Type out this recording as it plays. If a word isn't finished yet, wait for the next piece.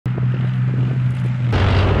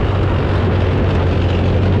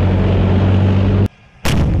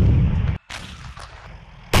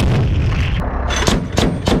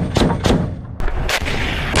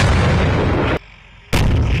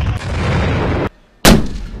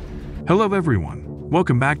Hello everyone,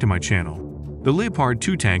 welcome back to my channel. The Leopard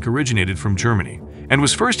 2 tank originated from Germany and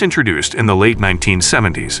was first introduced in the late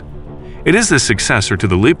 1970s. It is the successor to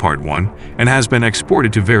the Leopard 1 and has been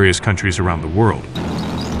exported to various countries around the world.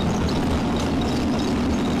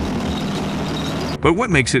 But what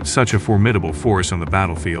makes it such a formidable force on the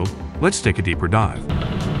battlefield? Let's take a deeper dive.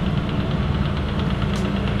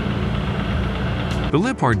 The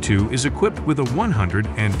Leopard 2 is equipped with a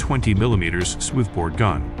 120mm smoothbore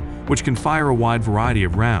gun, which can fire a wide variety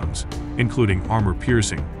of rounds, including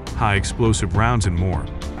armor-piercing, high-explosive rounds, and more.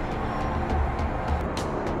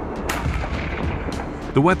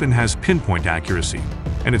 The weapon has pinpoint accuracy,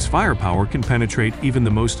 and its firepower can penetrate even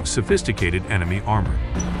the most sophisticated enemy armor.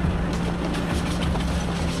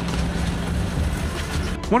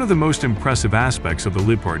 One of the most impressive aspects of the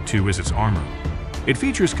Leopard 2 is its armor. It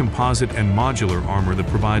features composite and modular armor that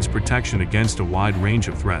provides protection against a wide range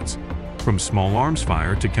of threats, from small arms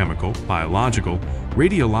fire to chemical, biological,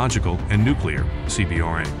 radiological, and nuclear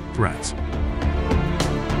 (CBRN) threats.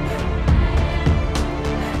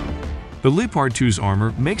 The Leopard 2's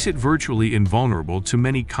armor makes it virtually invulnerable to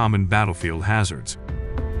many common battlefield hazards.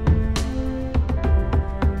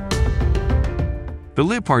 The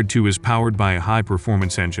Leopard 2 is powered by a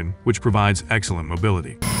high-performance engine, which provides excellent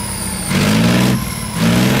mobility.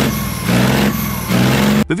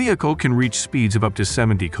 The vehicle can reach speeds of up to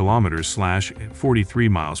 70 km/43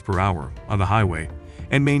 miles per hour on the highway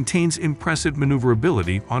and maintains impressive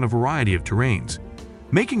maneuverability on a variety of terrains,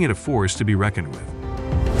 making it a force to be reckoned with.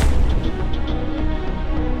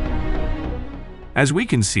 As we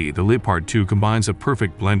can see, the Leopard 2 combines a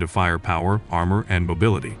perfect blend of firepower, armor, and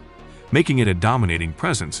mobility, making it a dominating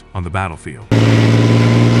presence on the battlefield.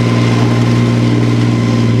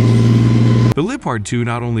 The Leopard 2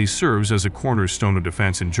 not only serves as a cornerstone of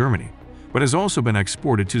defense in Germany, but has also been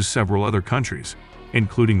exported to several other countries,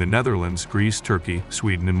 including the Netherlands, Greece, Turkey,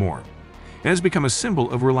 Sweden, and more. It has become a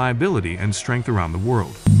symbol of reliability and strength around the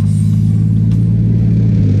world.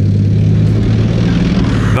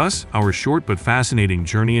 Thus, our short but fascinating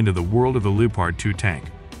journey into the world of the Leopard 2 tank.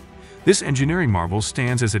 This engineering marvel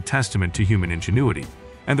stands as a testament to human ingenuity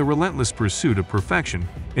and the relentless pursuit of perfection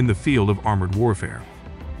in the field of armored warfare.